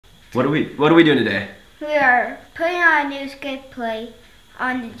What are we doing today? We are putting on a new skid plate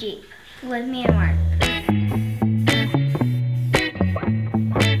on the Jeep with me and Mark.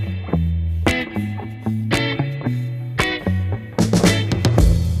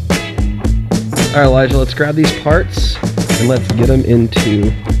 All right, Elijah, let's grab these parts and let's get them into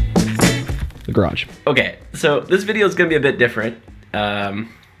the garage. Okay, so this video is gonna be a bit different. My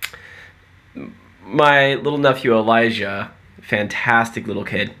little nephew Elijah, fantastic little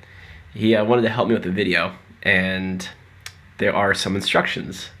kid, he wanted to help me with the video, and there are some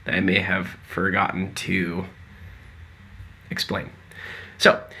instructions that I may have forgotten to explain.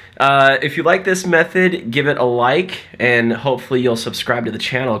 So, if you like this method, give it a like, and hopefully you'll subscribe to the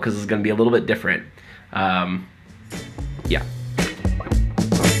channel because it's going to be a little bit different. Yeah.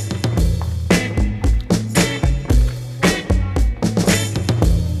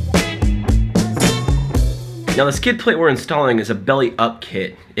 Now the skid plate we're installing is a belly up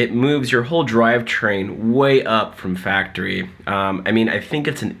kit. It moves your whole drivetrain way up from factory. I mean, I think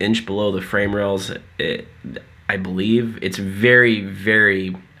it's an inch below the frame rails. I believe it's very,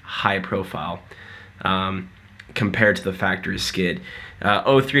 very high profile compared to the factory skid.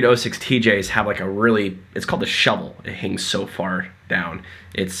 03 to 06 TJs have like a really, it's called a shovel. It hangs so far down.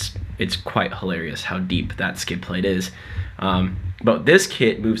 It's quite hilarious how deep that skid plate is. But this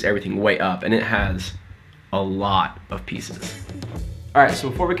kit moves everything way up, and it has a lot of pieces. All right, so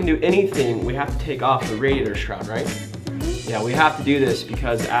before we can do anything, we have to take off the radiator shroud, right? Yeah, we have to do this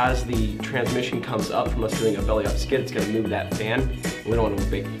because as the transmission comes up from us doing a belly up skid, it's gonna move that fan. We don't want to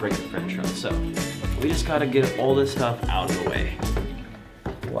break the fan shroud, so we just gotta get all this stuff out of the way,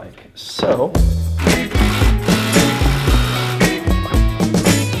 like so.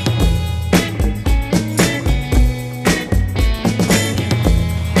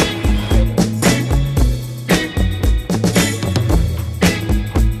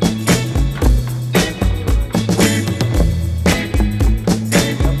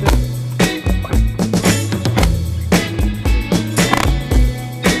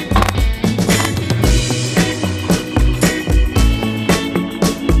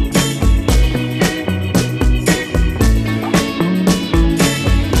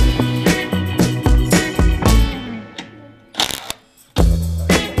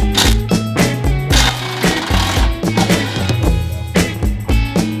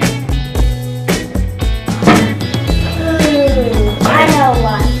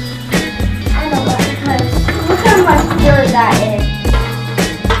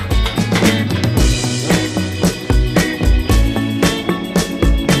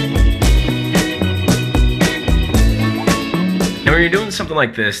 Now when you're doing something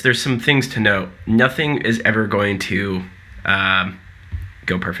like this, there's some things to note. Nothing is ever going to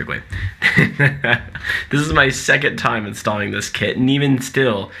go perfectly. This is my second time installing this kit, and even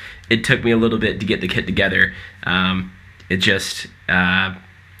still, it took me a little bit to get the kit together. It just,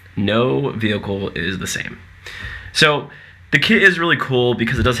 no vehicle is the same. So the kit is really cool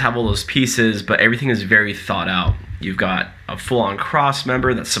because it does have all those pieces, but everything is very thought out. You've got a full-on cross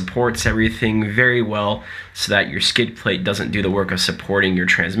member that supports everything very well so that your skid plate doesn't do the work of supporting your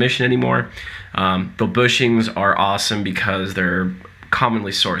transmission anymore. The bushings are awesome because they're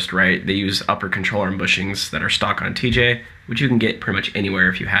commonly sourced, right? They use upper control arm bushings that are stock on TJ, which you can get pretty much anywhere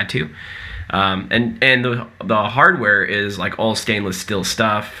if you had to. And the hardware is like all stainless steel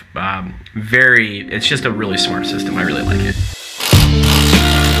stuff. It's just a really smart system. I really like it.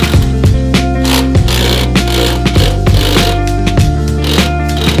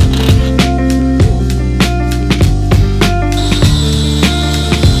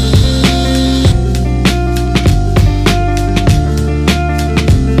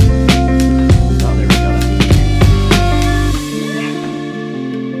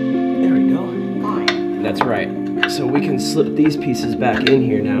 That's right. So we can slip these pieces back in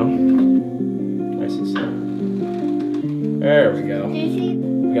here now. Nice and slow. There we go.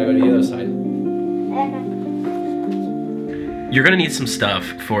 We gotta go to the other side. You're gonna need some stuff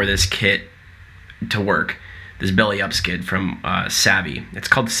for this kit to work. This belly up skid from Savvy. It's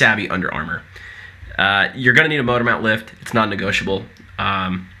called Savvy Under Armour. You're gonna need a motor mount lift. It's not negotiable.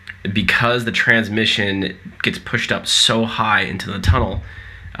 Because the transmission gets pushed up so high into the tunnel,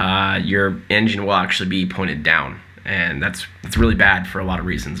 your engine will actually be pointed down, and that's really bad for a lot of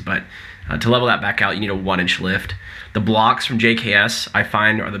reasons. But to level that back out, you need a 1-inch lift. The blocks from JKS I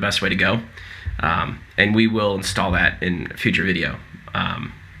find are the best way to go, and we will install that in a future video.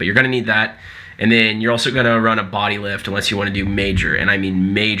 But you're going to need that, and then you're also going to run a body lift unless you want to do major, and I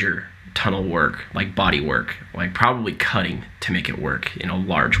mean major tunnel work, like body work, like probably cutting to make it work in a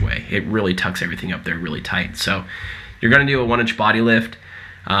large way. It really tucks everything up there really tight. So you're going to do a 1-inch body lift.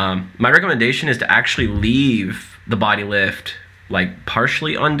 My recommendation is to actually leave the body lift like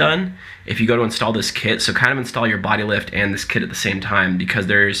partially undone if you go to install this kit. So kind of install your body lift and this kit at the same time, because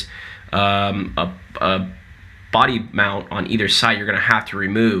there's a body mount on either side you're going to have to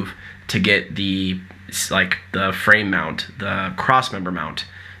remove to get the frame mount, the cross member mount,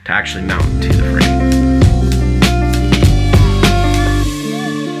 to actually mount to the frame.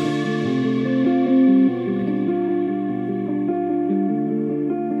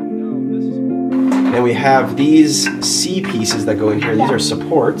 And we have these C pieces that go in here. These are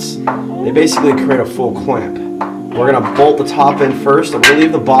supports. They basically create a full clamp. We're going to bolt the top in first, and we'll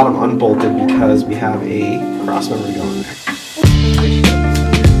leave the bottom unbolted because we have a cross member going there.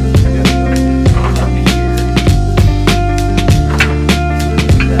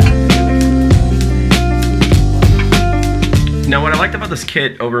 Now, what I liked about this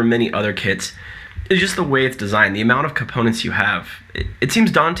kit over many other kits is just the way it's designed, the amount of components you have. It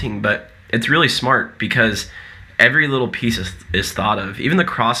seems daunting, but it's really smart because every little piece is thought of. Even the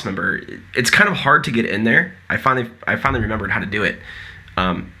cross member, it's kind of hard to get in there. I finally remembered how to do it,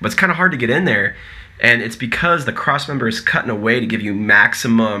 but it's kind of hard to get in there, and it's because the cross member is cut in a way to give you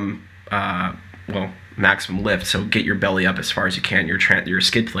maximum, maximum lift. So get your belly up as far as you can, your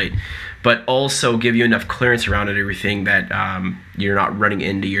skid plate, but also give you enough clearance around it, everything that you're not running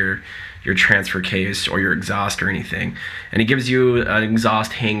into your transfer case or your exhaust or anything. And it gives you an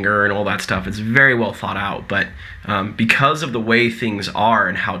exhaust hanger and all that stuff. It's very well thought out, but because of the way things are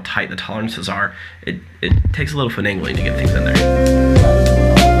and how tight the tolerances are, it takes a little finagling to get things in there.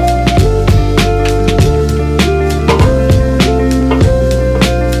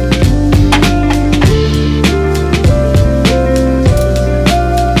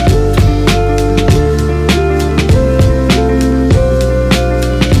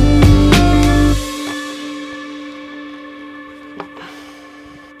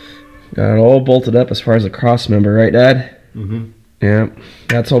 Got it all bolted up as far as the cross member, right, Dad? Mm-hmm. Yeah,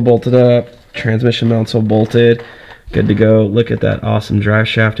 that's all bolted up. Transmission mount's all bolted. Good to go. Look at that awesome drive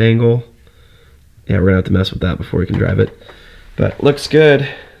shaft angle. Yeah, we're gonna have to mess with that before we can drive it. But looks good.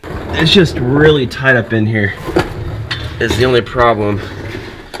 It's just really tight up in here. It's the only problem.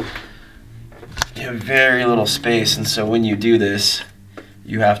 You have very little space, and so when you do this,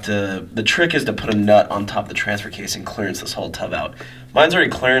 you have to, the trick is to put a nut on top of the transfer case and clearance this whole tub out. Mine's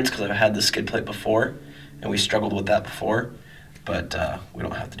already clearanced because I've had the skid plate before, and we struggled with that before, but we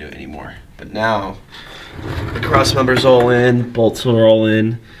don't have to do it anymore. But now, the cross member's all in, bolts are all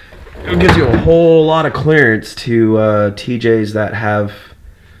in. It gives you a whole lot of clearance to TJs that have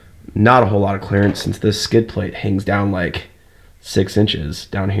not a whole lot of clearance, since this skid plate hangs down like 6 inches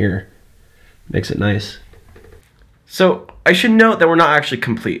down here. Makes it nice. So I should note that we're not actually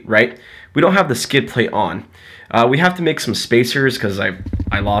complete, right? We don't have the skid plate on. We have to make some spacers because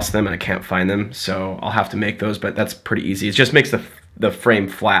I lost them and I can't find them, so I'll have to make those, but that's pretty easy. It just makes the frame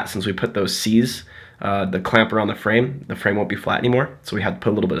flat. Since we put those C's, the clamp around the frame won't be flat anymore, so we have to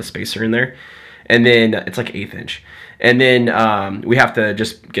put a little bit of spacer in there. And then it's like 1/8 inch. And then we have to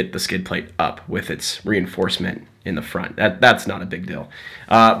just get the skid plate up with its reinforcement in the front. That's not a big deal.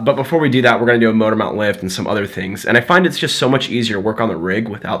 But before we do that, we're going to do a motor mount lift and some other things. And I find it's just so much easier to work on the rig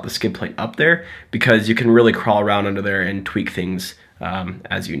without the skid plate up there, because you can really crawl around under there and tweak things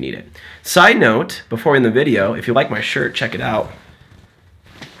as you need it. Side note, before we end the video, if you like my shirt, check it out.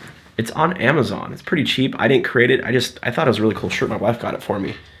 It's on Amazon. It's pretty cheap. I didn't create it. I thought it was a really cool shirt. My wife got it for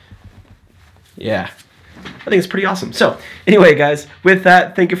me. Yeah. I think it's pretty awesome. So anyway, guys, with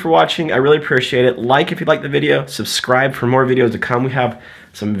that, thank you for watching. I really appreciate it. Like if you liked the video, subscribe for more videos to come. We have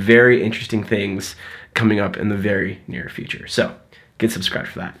some very interesting things coming up in the very near future. So get subscribed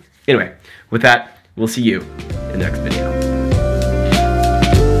for that. Anyway, with that, we'll see you in the next video.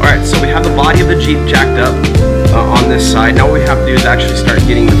 All right, so we have the body of the Jeep jacked up on this side. Now what we have to do is actually start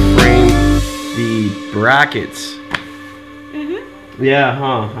getting the frame, the brackets. Mm-hmm. Yeah,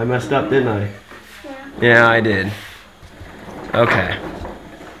 huh? I messed up, didn't I? Yeah, I did. Okay.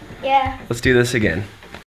 Yeah. Let's do this again.